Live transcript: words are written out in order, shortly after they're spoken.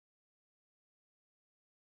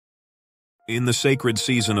In the sacred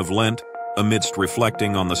season of Lent, amidst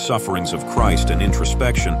reflecting on the sufferings of Christ and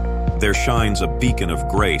introspection, there shines a beacon of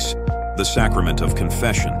grace, the sacrament of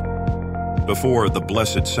confession. Before the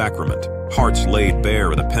Blessed Sacrament, hearts laid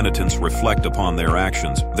bare, the penitents reflect upon their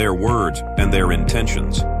actions, their words, and their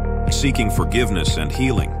intentions, seeking forgiveness and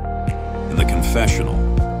healing. In the confessional,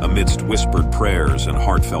 amidst whispered prayers and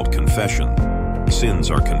heartfelt confession,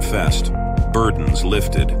 sins are confessed, burdens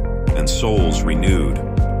lifted, and souls renewed.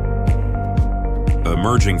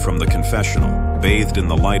 Emerging from the confessional, bathed in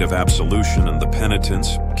the light of absolution, and the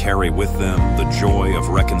penitents carry with them the joy of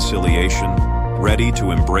reconciliation, ready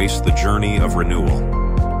to embrace the journey of renewal.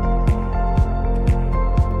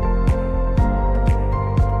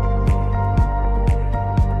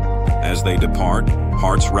 As they depart,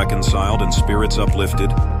 hearts reconciled and spirits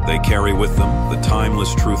uplifted, they carry with them the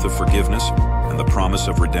timeless truth of forgiveness and the promise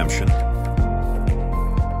of redemption.